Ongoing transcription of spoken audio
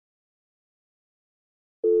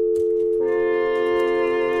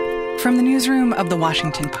From the newsroom of The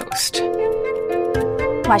Washington Post.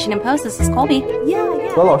 Washington Post, this is Colby. Yeah.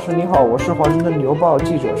 何老师你好，我是华盛顿邮报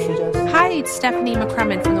记者施佳。 Hi, it's Stephanie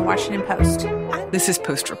McCrummen from The Washington Post. This is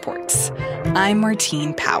Post Reports. I'm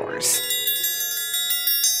Martine Powers.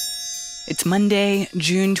 It's Monday,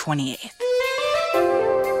 June 28th.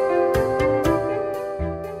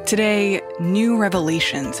 Today, new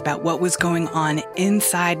revelations about what was going on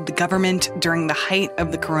inside the government during the height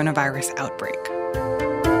of the coronavirus outbreak.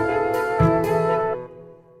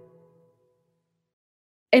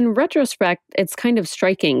 In retrospect, it's kind of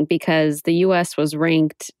striking because the U.S. was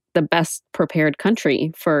ranked the best prepared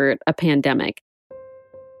country for a pandemic.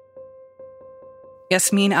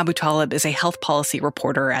 Yasmeen Abutaleb is a health policy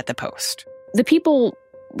reporter at The Post. The people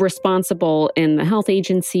responsible in the health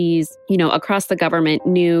agencies, across the government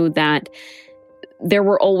knew that there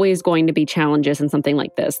were always going to be challenges in something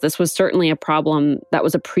like this. This was certainly a problem that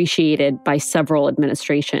was appreciated by several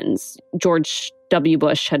administrations. George W.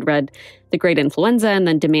 Bush had read The Great Influenza and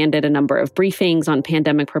then demanded a number of briefings on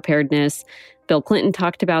pandemic preparedness. Bill Clinton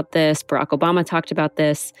talked about this. Barack Obama talked about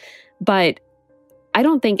this. But I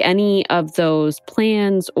don't think any of those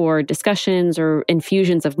plans or discussions or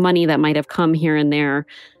infusions of money that might have come here and there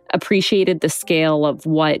appreciated the scale of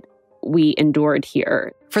what we endured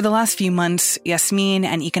here. For the last few months, Yasmeen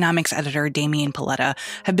and economics editor Damian Paletta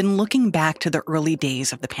have been looking back to the early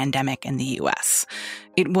days of the pandemic in the U.S.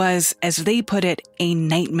 It was, as they put it, a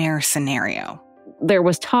nightmare scenario. There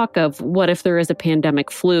was talk of what if there is a pandemic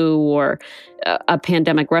flu or a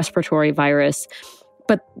pandemic respiratory virus.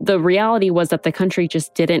 But the reality was that the country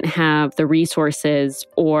just didn't have the resources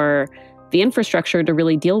or the infrastructure to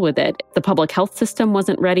really deal with it. The public health system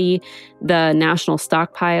wasn't ready. The national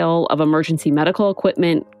stockpile of emergency medical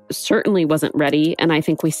equipment certainly wasn't ready. And I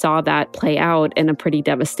think we saw that play out in a pretty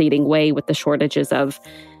devastating way with the shortages of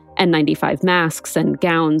N95 masks and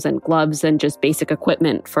gowns and gloves and just basic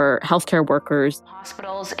equipment for healthcare workers.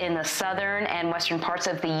 Hospitals in the southern and western parts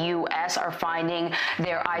of the U.S. are finding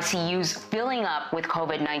their ICUs filling up with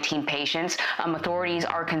COVID-19 patients. Authorities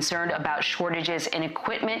are concerned about shortages in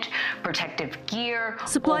equipment, protective gear.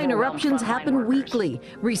 Supply interruptions happen weekly.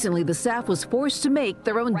 Recently, the staff was forced to make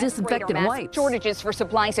their own disinfectant wipes. Shortages for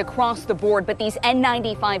supplies across the board, but these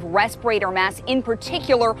N95 respirator masks in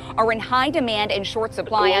particular are in high demand and short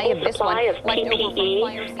supply. Supply of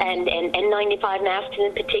PPE and N95 masks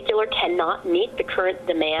in particular cannot meet the current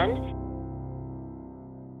demand.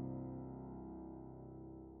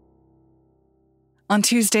 On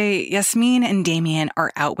Tuesday, Yasmeen and Damian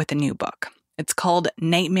are out with a new book. It's called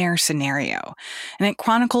Nightmare Scenario, and it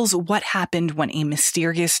chronicles what happened when a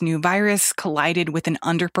mysterious new virus collided with an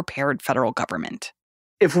underprepared federal government.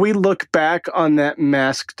 If we look back on that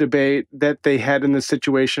mask debate that they had in the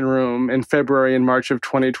Situation Room in February and March of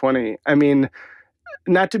 2020, I mean,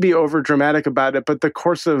 not to be over dramatic about it, but the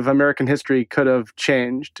course of American history could have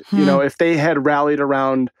changed. If they had rallied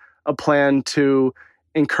around a plan to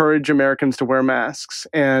encourage Americans to wear masks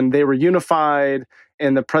and they were unified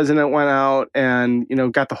and the president went out and,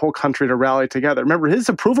 got the whole country to rally together. Remember, his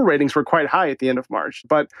approval ratings were quite high at the end of March,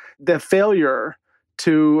 but the failure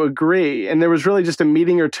to agree, and there was really just a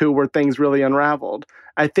meeting or two where things really unraveled,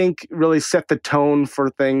 I think really set the tone for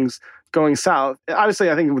things going south. Obviously,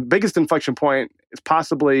 I think the biggest inflection point is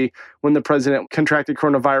possibly when the president contracted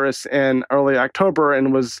coronavirus in early October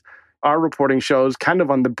and was, our reporting shows, kind of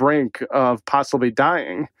on the brink of possibly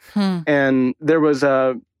dying. And there was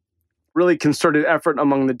a really concerted effort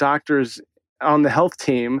among the doctors on the health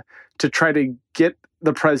team to try to get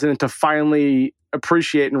the president to finally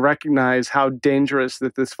appreciate and recognize how dangerous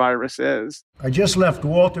that this virus is. I just left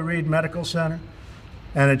Walter Reed Medical Center,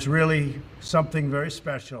 and it's really something very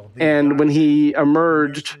special. And when he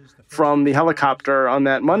emerged from the helicopter on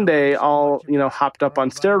that Monday, all, hopped up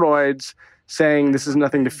on steroids, saying this is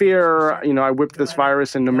nothing to fear, I whipped this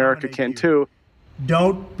virus and America can too.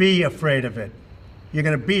 Don't be afraid of it. You're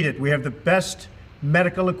going to beat it. We have the best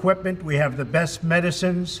medical equipment. We have the best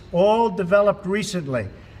medicines, all developed recently.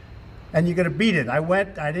 And you're going to beat it. I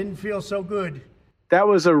didn't feel so good. That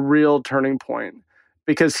was a real turning point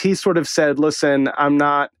because he sort of said, listen, I'm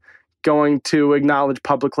not going to acknowledge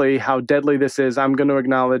publicly how deadly this is. I'm going to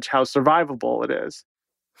acknowledge how survivable it is.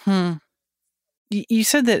 You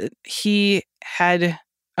said that he had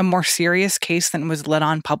a more serious case than was let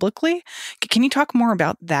on publicly. Can you talk more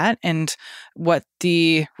about that and what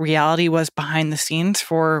the reality was behind the scenes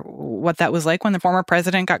for what that was like when the former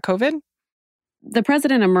president got COVID? The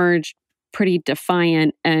president emerged pretty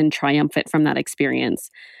defiant and triumphant from that experience.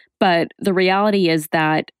 But the reality is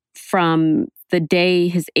that from the day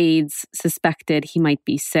his aides suspected he might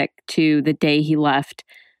be sick to the day he left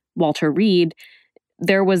Walter Reed,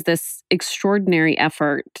 there was this extraordinary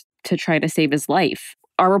effort to try to save his life.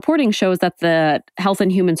 Our reporting shows that the Health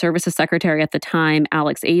and Human Services Secretary at the time,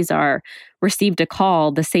 Alex Azar, received a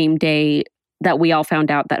call the same day that we all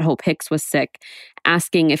found out that Hope Hicks was sick,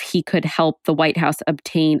 asking if he could help the White House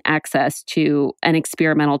obtain access to an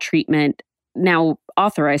experimental treatment now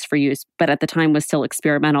authorized for use, but at the time was still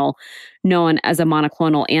experimental, known as a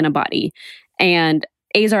monoclonal antibody. And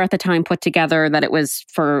Azar at the time put together that it was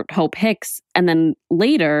for Hope Hicks. And then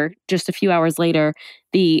later, just a few hours later,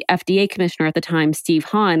 the FDA commissioner at the time, Steve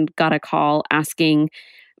Hahn, got a call asking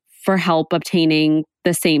for help obtaining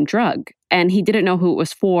the same drug. And he didn't know who it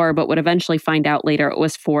was for, but would eventually find out later it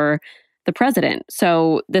was for the president.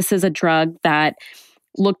 So this is a drug that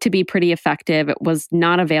looked to be pretty effective. It was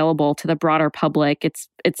not available to the broader public.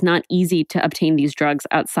 It's not easy to obtain these drugs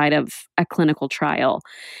outside of a clinical trial.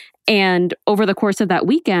 And over the course of that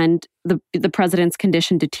weekend, the president's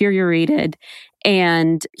condition deteriorated,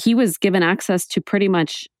 and he was given access to pretty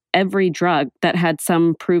much every drug that had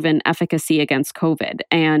some proven efficacy against COVID.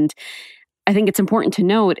 And I think it's important to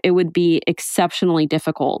note it would be exceptionally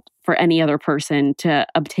difficult for any other person to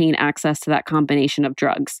obtain access to that combination of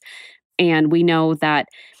drugs. And we know that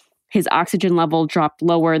his oxygen level dropped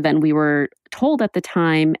lower than we were told at the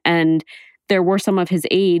time. And there were some of his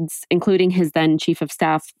aides, including his then chief of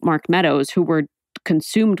staff, Mark Meadows, who were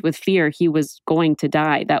consumed with fear he was going to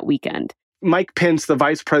die that weekend. Mike Pence, the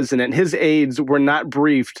vice president, his aides were not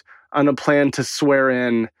briefed on a plan to swear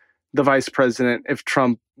in the vice president if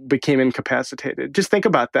Trump became incapacitated. Just think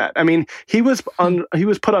about that. I mean, he was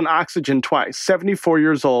put on oxygen twice, 74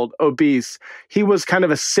 years old, obese. He was kind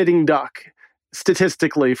of a sitting duck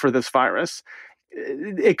statistically for this virus.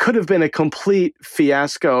 It could have been a complete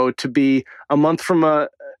fiasco to be a month from an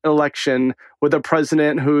election with a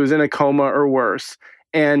president who's in a coma or worse,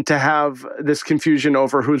 and to have this confusion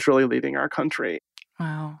over who's really leading our country.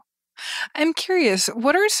 Wow. I'm curious,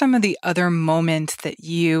 what are some of the other moments that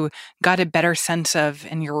you got a better sense of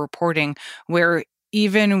in your reporting where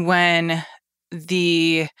even when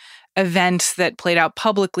the events that played out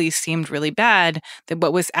publicly seemed really bad, that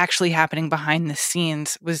what was actually happening behind the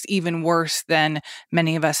scenes was even worse than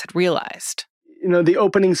many of us had realized? You know, the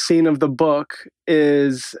opening scene of the book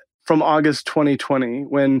is from August 2020,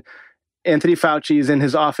 when Anthony Fauci is in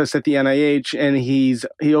his office at the NIH, and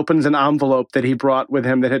he opens an envelope that he brought with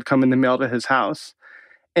him that had come in the mail to his house.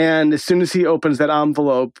 And as soon as he opens that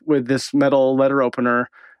envelope with this metal letter opener,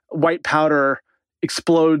 white powder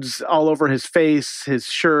explodes all over his face, his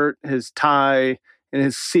shirt, his tie, and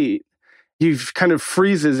his seat. He kind of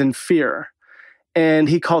freezes in fear. And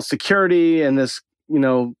he calls security, and this,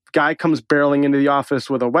 guy comes barreling into the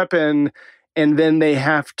office with a weapon, and then they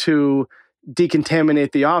have to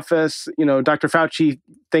decontaminate the office. Dr. Fauci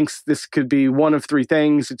thinks this could be one of three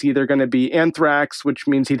things. It's either going to be anthrax, which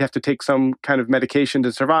means he'd have to take some kind of medication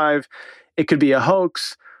to survive. It could be a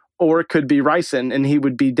hoax, or it could be ricin, and he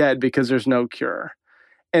would be dead because there's no cure.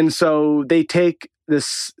 And so they take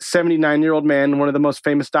this 79-year-old man, one of the most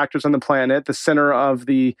famous doctors on the planet, the center of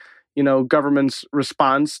the, government's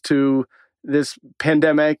response to this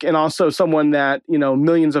pandemic, and also someone that,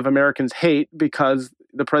 millions of Americans hate because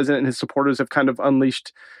the president and his supporters have kind of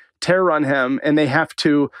unleashed terror on him, and they have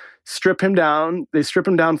to strip him down. They strip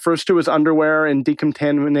him down first to his underwear and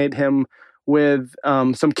decontaminate him with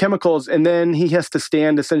some chemicals, and then he has to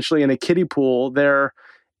stand essentially in a kiddie pool there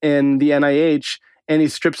in the NIH, and he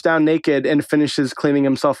strips down naked and finishes cleaning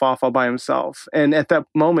himself off all by himself. And at that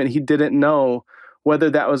moment, he didn't know whether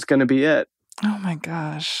that was going to be it. Oh my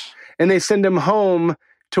gosh. And they send him home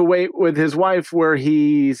to wait with his wife, where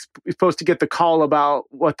he's supposed to get the call about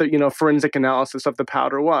what the, forensic analysis of the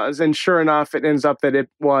powder was. And sure enough, it ends up that it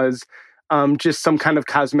was just some kind of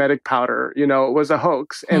cosmetic powder. It was a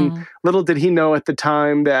hoax. And little did he know at the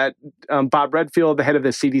time that Bob Redfield, the head of the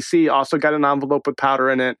CDC, also got an envelope with powder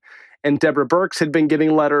in it. And Deborah Birx had been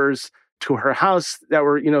getting letters to her house that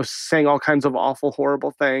were, saying all kinds of awful,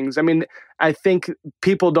 horrible things. I mean, I think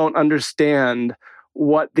people don't understand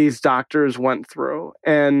what these doctors went through.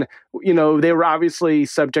 And, they were obviously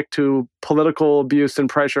subject to political abuse and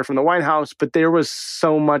pressure from the White House, but there was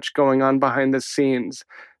so much going on behind the scenes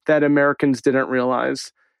that Americans didn't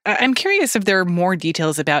realize. I'm curious if there are more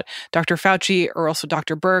details about Dr. Fauci or also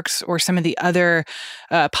Dr. Birx or some of the other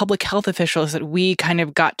public health officials that we kind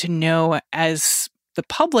of got to know as the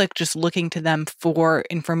public, just looking to them for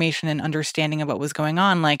information and understanding of what was going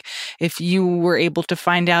on. Like if you were able to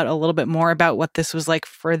find out a little bit more about what this was like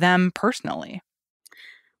for them personally.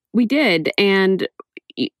 We did. And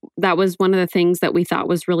that was one of the things that we thought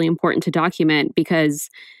was really important to document, because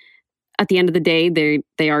at the end of the day,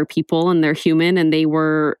 they are people and they're human, and they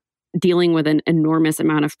were dealing with an enormous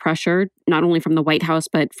amount of pressure, not only from the White House,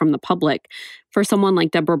 but from the public. For someone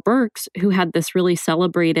like Deborah Birx, who had this really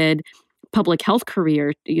celebrated public health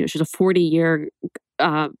career, she's a 40-year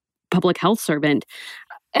public health servant,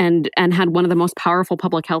 and had one of the most powerful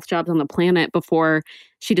public health jobs on the planet before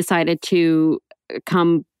she decided to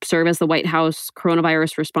come serve as the White House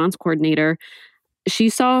coronavirus response coordinator. She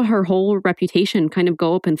saw her whole reputation kind of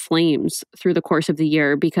go up in flames through the course of the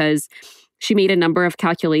year because she made a number of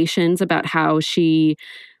calculations about how she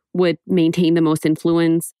would maintain the most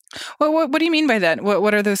influence. What do you mean by that?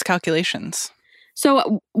 What are those calculations?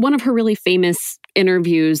 So one of her really famous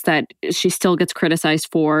interviews that she still gets criticized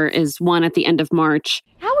for is one at the end of March.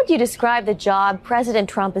 How would you describe the job President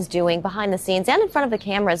Trump is doing behind the scenes and in front of the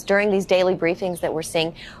cameras during these daily briefings that we're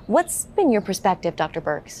seeing? What's been your perspective, Dr.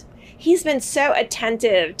 Birx? He's been so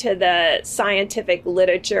attentive to the scientific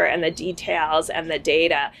literature and the details and the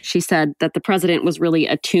data. She said that the president was really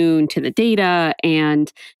attuned to the data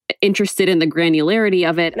and interested in the granularity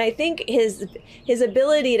of it. And I think his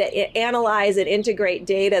ability to analyze and integrate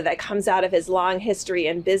data that comes out of his long history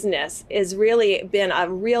in business has really been a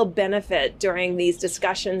real benefit during these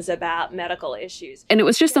discussions about medical issues. And it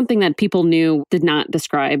was just something that people knew did not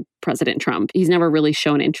describe President Trump. He's never really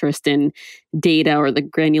shown interest in data or the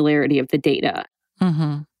granularity of the data.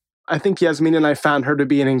 Mm-hmm. I think Yasmin and I found her to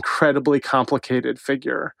be an incredibly complicated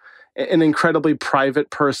figure, an incredibly private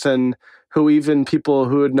person who even people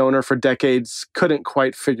who had known her for decades couldn't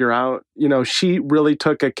quite figure out. She really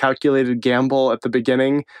took a calculated gamble at the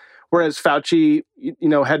beginning, whereas Fauci,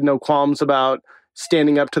 had no qualms about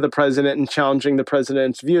standing up to the president and challenging the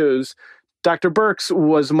president's views. Dr. Birx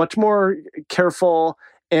was much more careful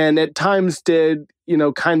and at times did,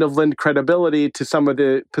 kind of lend credibility to some of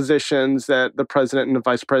the positions that the president and the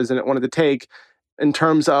vice president wanted to take in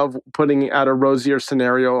terms of putting out a rosier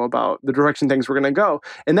scenario about the direction things were going to go.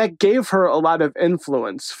 And that gave her a lot of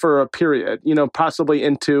influence for a period, possibly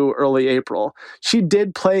into early April. She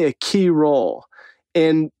did play a key role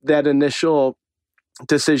in that initial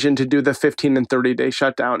decision to do the 15 and 30-day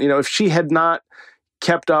shutdown. If she had not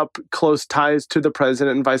kept up close ties to the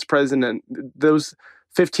president and vice president, those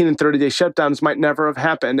 15 and 30-day shutdowns might never have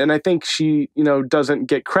happened. And I think she, doesn't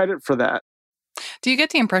get credit for that. Do you get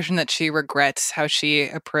the impression that she regrets how she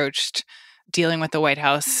approached dealing with the White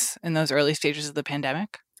House in those early stages of the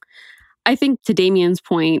pandemic? I think to Damien's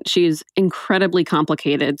point, she's incredibly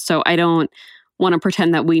complicated. So I don't want to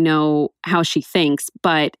pretend that we know how she thinks,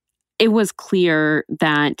 but it was clear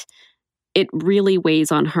that it really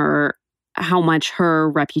weighs on her how much her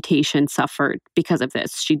reputation suffered because of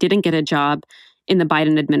this. She didn't get a job in the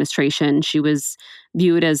Biden administration. She was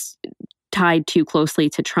viewed as tied too closely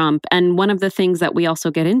to Trump. And one of the things that we also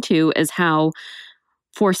get into is how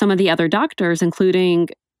for some of the other doctors, including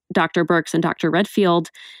Dr. Birx and Dr. Redfield,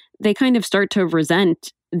 they kind of start to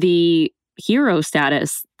resent the hero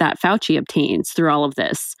status that Fauci obtains through all of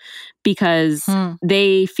this because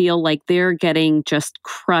they feel like they're getting just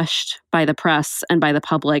crushed by the press and by the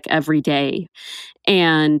public every day.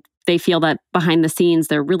 And they feel that behind the scenes,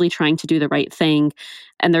 they're really trying to do the right thing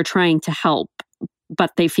and they're trying to help,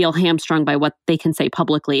 but they feel hamstrung by what they can say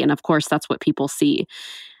publicly. And of course, that's what people see.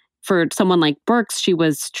 For someone like Birx, she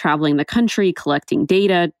was traveling the country, collecting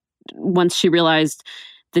data. Once she realized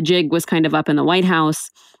the jig was kind of up in the White House,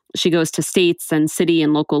 she goes to states and city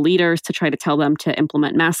and local leaders to try to tell them to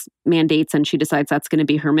implement mask mandates, and she decides that's going to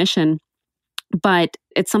be her mission. But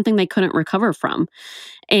it's something they couldn't recover from.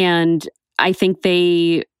 And I think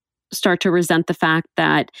they start to resent the fact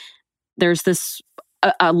that there's this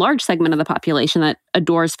a large segment of the population that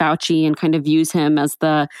adores Fauci and kind of views him as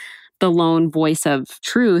the lone voice of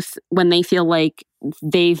truth when they feel like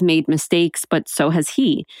they've made mistakes, but so has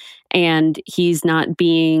he. And he's not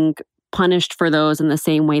being punished for those in the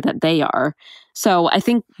same way that they are. So I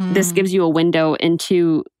think this gives you a window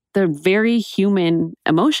into the very human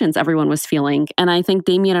emotions everyone was feeling. And I think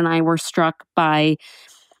Damien and I were struck by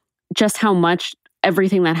just how much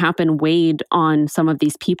everything that happened weighed on some of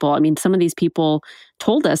these people. I mean, some of these people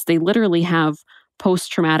told us they literally have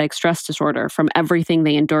post-traumatic stress disorder from everything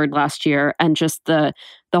they endured last year and just the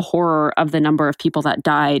horror of the number of people that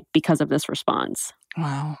died because of this response.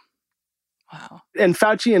 Wow. And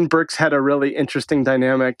Fauci and Birx had a really interesting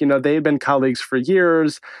dynamic. They had been colleagues for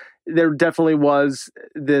years. There definitely was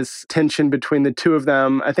this tension between the two of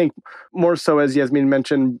them. I think more so, as Yasmin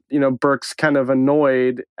mentioned, Birx kind of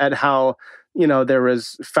annoyed at how there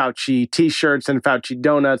was Fauci T-shirts and Fauci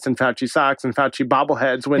donuts and Fauci socks and Fauci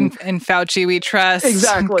bobbleheads. In Fauci we trust.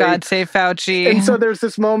 Exactly. God save Fauci. And so there's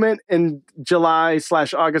this moment in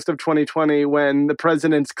July/August of 2020 when the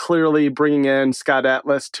president's clearly bringing in Scott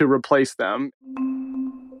Atlas to replace them.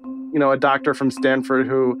 a doctor from Stanford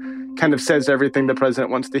who kind of says everything the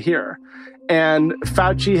president wants to hear. And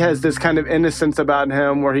Fauci has this kind of innocence about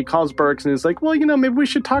him where he calls Birx and he's like, well, maybe we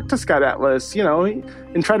should talk to Scott Atlas,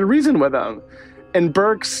 and try to reason with him. And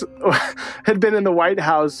Birx had been in the White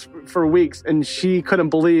House for weeks, and she couldn't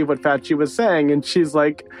believe what Fauci was saying. And she's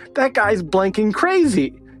like, that guy's blanking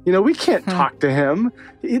crazy. We can't talk to him.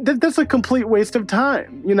 That's a complete waste of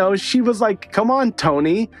time. She was like, come on,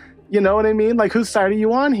 Tony. You know what I mean? Like, whose side are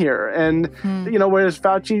you on here? And, whereas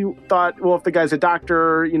Fauci thought, well, if the guy's a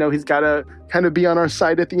doctor, he's got to kind of be on our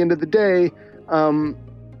side at the end of the day.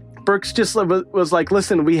 Birx just was like,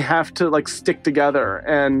 listen, we have to stick together,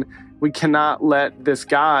 and we cannot let this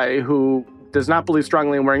guy who does not believe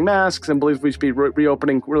strongly in wearing masks and believes we should be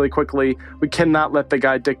reopening really quickly, we cannot let the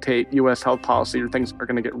guy dictate U.S. health policy or things are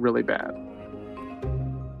going to get really bad.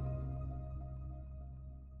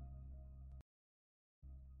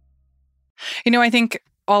 I think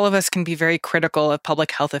all of us can be very critical of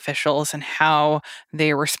public health officials and how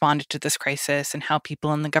they responded to this crisis and how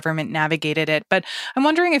people in the government navigated it. But I'm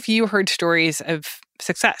wondering if you heard stories of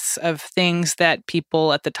success, of things that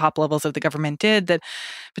people at the top levels of the government did that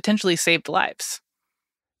potentially saved lives.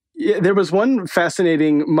 Yeah, there was one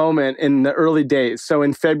fascinating moment in the early days. So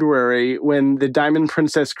in February, when the Diamond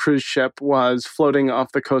Princess cruise ship was floating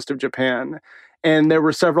off the coast of Japan, and there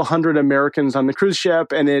were several hundred Americans on the cruise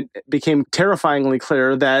ship, and it became terrifyingly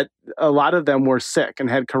clear that a lot of them were sick and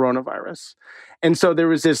had coronavirus. And so there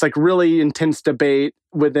was this really intense debate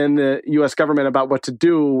within the U.S. government about what to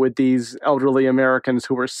do with these elderly Americans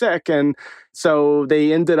who were sick. And so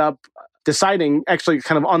they ended up deciding, actually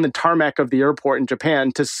kind of on the tarmac of the airport in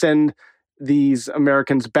Japan, to send these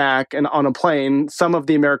Americans back and on a plane. Some of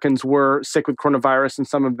the Americans were sick with coronavirus and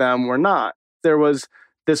some of them were not. There was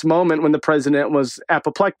this moment when the president was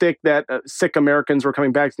apoplectic that sick Americans were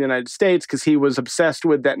coming back to the United States because he was obsessed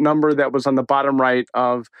with that number that was on the bottom right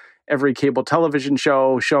of every cable television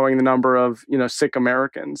show showing the number of, sick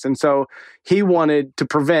Americans. And so he wanted to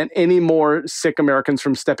prevent any more sick Americans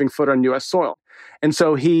from stepping foot on U.S. soil. And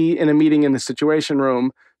so he, in a meeting in the Situation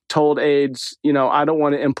Room, told aides, I don't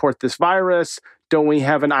want to import this virus. Don't we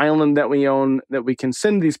have an island that we own that we can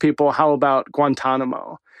send these people? How about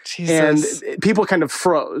Guantanamo? Jesus. And people kind of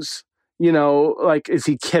froze, is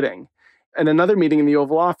he kidding? And another meeting in the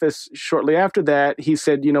Oval Office shortly after that, he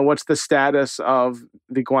said, what's the status of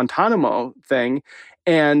the Guantanamo thing?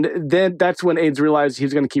 And then that's when aides realized he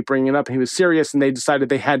was going to keep bringing it up and he was serious, and they decided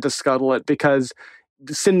they had to scuttle it because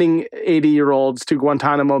sending 80-year-olds to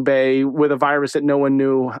Guantanamo Bay with a virus that no one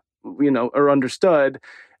knew, or understood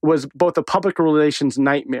was both a public relations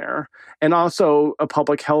nightmare and also a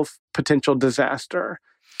public health potential disaster.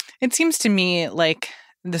 It seems to me like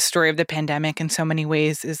the story of the pandemic in so many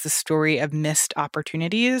ways is the story of missed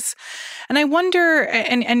opportunities. And I wonder,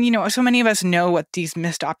 and so many of us know what these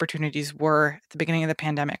missed opportunities were at the beginning of the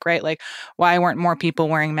pandemic, right? Like, why weren't more people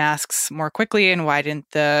wearing masks more quickly, and why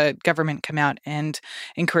didn't the government come out and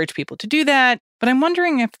encourage people to do that? But I'm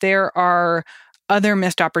wondering if there are other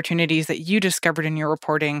missed opportunities that you discovered in your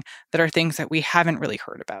reporting that are things that we haven't really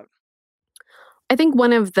heard about. I think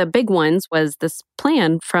one of the big ones was this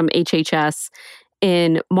plan from HHS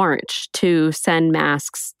in March to send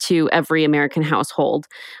masks to every American household.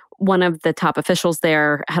 One of the top officials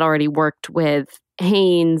there had already worked with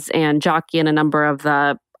Hanes and Jockey and a number of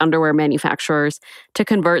the underwear manufacturers to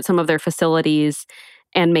convert some of their facilities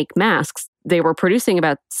and make masks. They were producing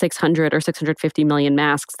about 600 or 650 million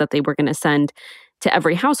masks that they were going to send to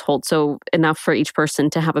every household, so enough for each person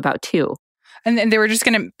to have about 2. And they were just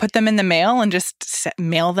going to put them in the mail and just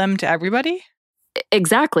mail them to everybody?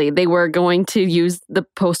 Exactly. They were going to use the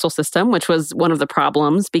postal system, which was one of the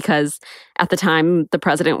problems because at the time the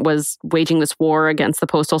president was waging this war against the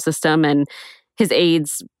postal system, and his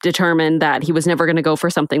aides determined that he was never going to go for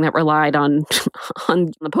something that relied on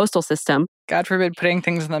the postal system. God forbid putting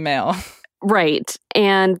things in the mail. Right.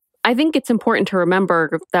 And I think it's important to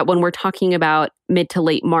remember that when we're talking about mid to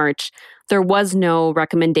late March, there was no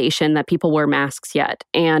recommendation that people wear masks yet,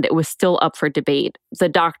 and it was still up for debate. The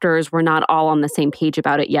doctors were not all on the same page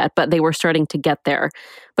about it yet, but they were starting to get there.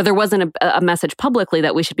 But there wasn't a message publicly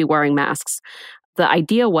that we should be wearing masks. The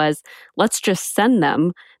idea was, let's just send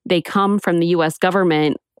them. They come from the U.S.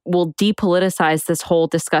 government. We'll depoliticize this whole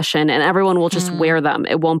discussion, and everyone will just wear them.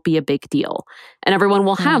 It won't be a big deal. And everyone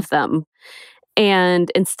will have them. And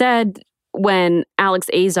instead, when Alex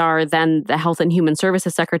Azar, then the Health and Human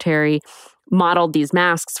Services Secretary, modeled these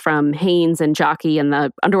masks from Hanes and Jockey and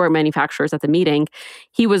the underwear manufacturers at the meeting,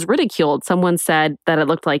 he was ridiculed. Someone said that it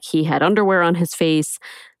looked like he had underwear on his face.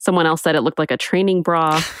 Someone else said it looked like a training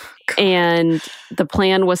bra. And the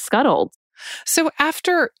plan was scuttled. So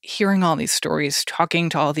after hearing all these stories, talking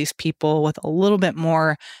to all these people with a little bit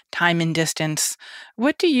more time and distance,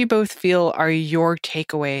 what do you both feel are your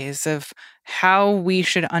takeaways of how we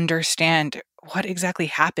should understand what exactly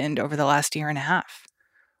happened over the last year and a half?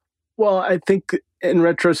 Well, I think in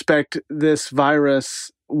retrospect, this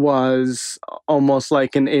virus was almost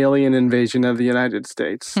like an alien invasion of the United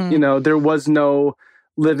States. You know, there was no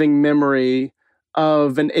living memory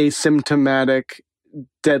of an asymptomatic,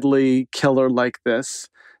 deadly killer like this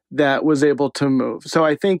that was able to move. So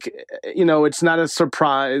I think, you know, it's not a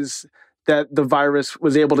surprise that the virus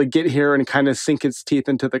was able to get here and kind of sink its teeth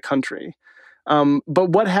into the country.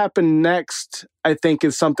 But what happened next, I think,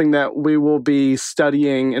 is something that we will be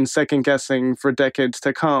studying and second guessing for decades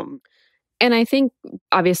to come. And I think,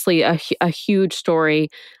 obviously, a huge story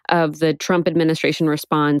of the Trump administration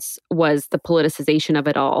response was the politicization of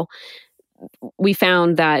it all. We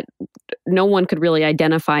found that no one could really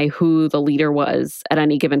identify who the leader was at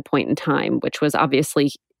any given point in time, which was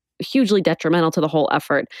obviously hugely detrimental to the whole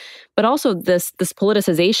effort. But also this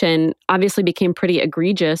politicization obviously became pretty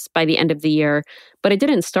egregious by the end of the year, but it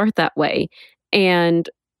didn't start that way. And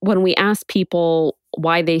when we asked people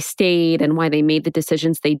why they stayed and why they made the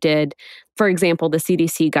decisions they did, for example, the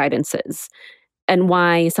CDC guidances, and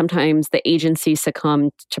why sometimes the agency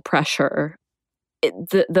succumbed to pressure,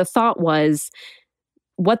 the thought was,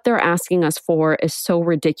 what they're asking us for is so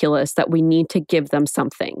ridiculous that we need to give them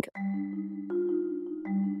something.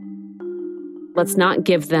 Let's not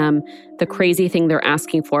give them the crazy thing they're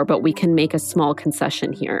asking for, but we can make a small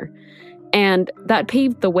concession here. And that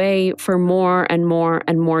paved the way for more and more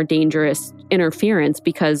and more dangerous interference,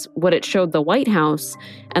 because what it showed the White House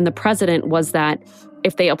and the president was that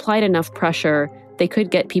if they applied enough pressure, they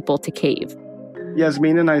could get people to cave.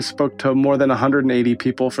 Yasmeen and I spoke to more than 180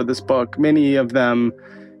 people for this book, many of them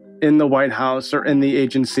in the White House or in the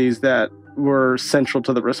agencies that were central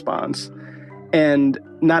to the response. And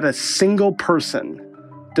not a single person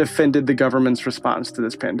defended the government's response to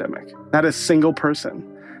this pandemic. Not a single person.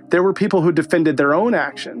 There were people who defended their own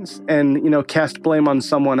actions and, you know, cast blame on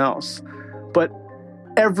someone else. But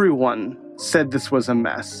everyone said this was a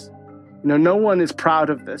mess. You know, no one is proud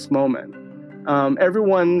of this moment.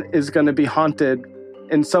 Everyone is going to be haunted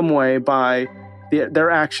in some way by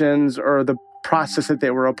their actions or the process that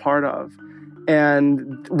they were a part of.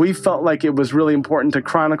 And we felt like it was really important to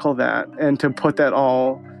chronicle that and to put that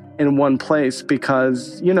all in one place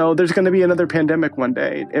because, you know, there's going to be another pandemic one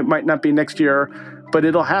day. It might not be next year, but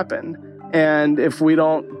it'll happen. And if we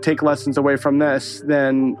don't take lessons away from this,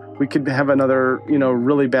 then we could have another, you know,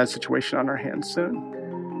 really bad situation on our hands soon.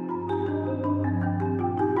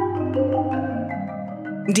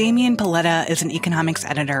 Damian Paletta is an economics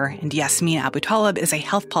editor, and Yasmeen Abutaleb is a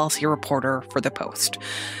health policy reporter for The Post.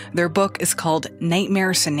 Their book is called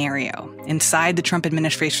Nightmare Scenario: Inside the Trump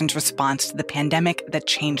Administration's Response to the Pandemic That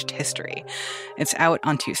Changed History. It's out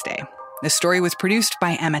on Tuesday. The story was produced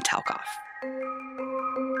by Emma Talkoff.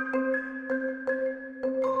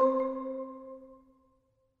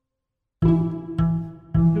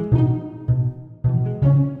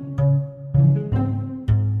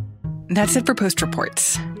 That's it for Post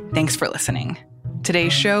Reports. Thanks for listening.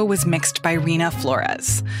 Today's show was mixed by Rena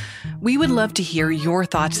Flores. We would love to hear your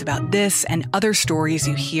thoughts about this and other stories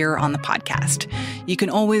you hear on the podcast. You can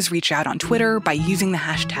always reach out on Twitter by using the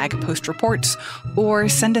hashtag PostReports or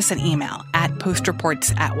send us an email at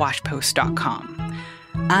postreports@washpost.com.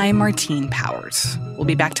 I'm Martine Powers. We'll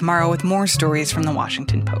be back tomorrow with more stories from the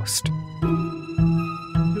Washington Post.